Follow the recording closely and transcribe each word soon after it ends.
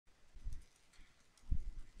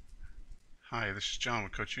Hi, this is John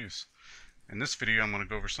with CoachYouths. In this video, I'm going to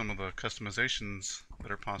go over some of the customizations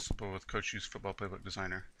that are possible with CoachYouths Football Playbook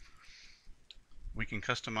Designer. We can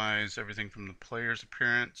customize everything from the player's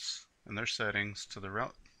appearance and their settings to the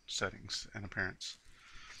route settings and appearance.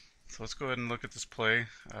 So let's go ahead and look at this play.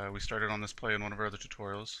 We started on this play in one of our other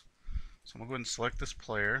tutorials. So I'm going to go ahead and select this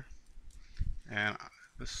player, and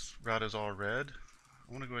this route is all red.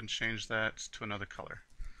 I want to go ahead and change that to another color.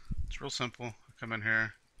 It's real simple. I come in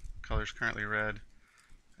here, color is currently red.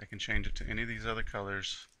 I can change it to any of these other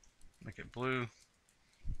colors, make it blue, and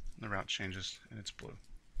the route changes and it's blue.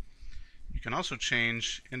 You can also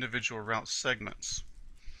change individual route segments.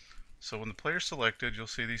 So when the player is selected, you'll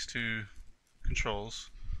see these two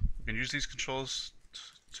controls. We can use these controls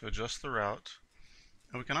to adjust the route,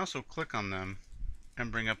 and we can also click on them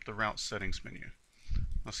and bring up the route settings menu.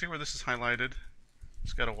 Now see where this is highlighted?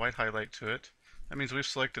 It's got a white highlight to it. That means we've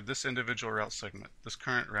selected this individual route segment. This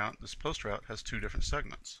current route, this post route, has two different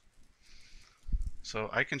segments. So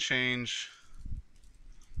I can change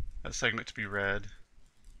that segment to be red.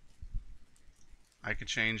 I could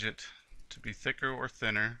change it to be thicker or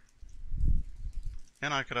thinner.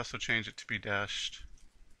 And I could also change it to be dashed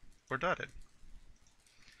or dotted.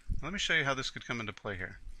 Now let me show you how this could come into play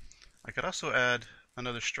here. I could also add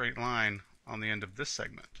another straight line on the end of this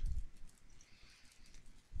segment.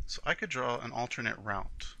 So I could draw an alternate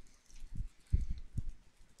route.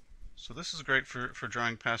 So this is great for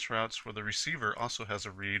drawing pass routes where the receiver also has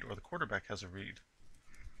a read or the quarterback has a read.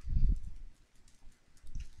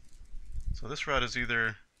 So this route is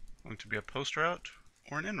either going to be a post route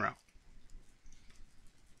or an in route.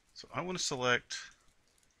 So I want to select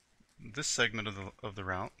this segment of the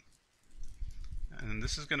route, and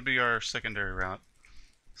this is going to be our secondary route.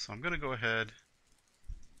 So I'm going to go ahead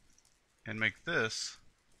and make this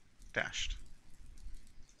dashed.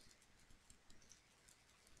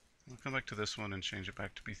 I'll come back to this one and change it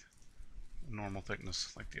back to be normal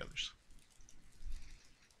thickness like the others.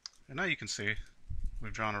 And now you can see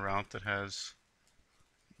we've drawn a route that has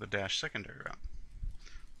the dashed secondary route.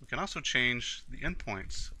 We can also change the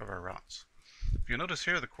endpoints of our routes. If you notice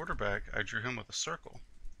here, the quarterback, I drew him with a circle.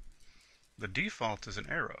 The default is an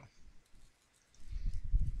arrow,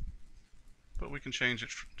 but we can change it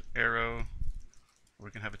to arrow, or we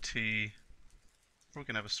can have a T, or we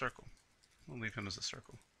can have a circle. We'll leave him as a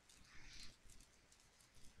circle.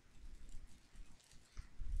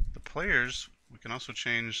 The players, we can also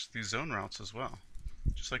change these zone routes as well.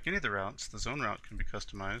 Just like any of the routes, the zone route can be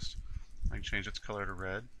customized. I can change its color to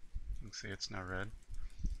red. You can see it's now red.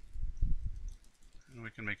 And we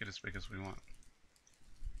can make it as big as we want.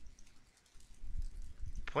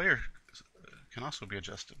 The player can also be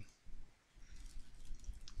adjusted.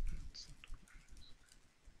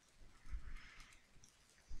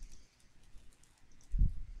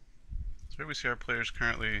 So here we see our players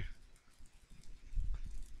currently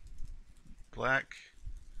black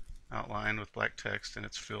outline with black text, and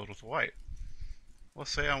it's filled with white. Let's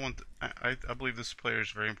say I believe this player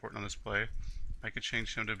is very important on this play. I could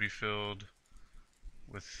change him to be filled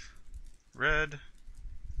with red,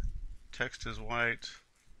 text is white,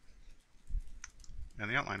 and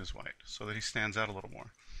the outline is white, so that he stands out a little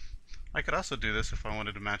more. I could also do this if I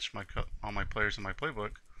wanted to match all my players in my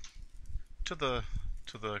playbook to the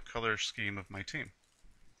color scheme of my team.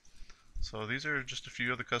 So these are just a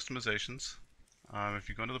few of the customizations. If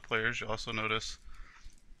you go into the players, you'll also notice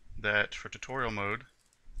that for tutorial mode,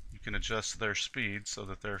 you can adjust their speed so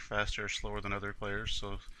that they're faster or slower than other players.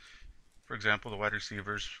 So, for example, the wide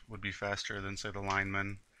receivers would be faster than, say, the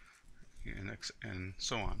linemen, and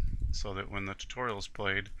so on. So that when the tutorial is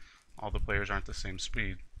played, all the players aren't the same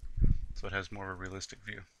speed. So it has more of a realistic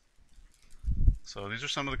view. So these are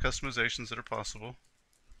some of the customizations that are possible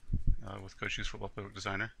with CoachYouths Football Playbook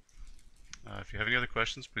Designer. If you have any other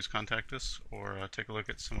questions, please contact us or take a look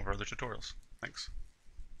at some of our other tutorials. Thanks.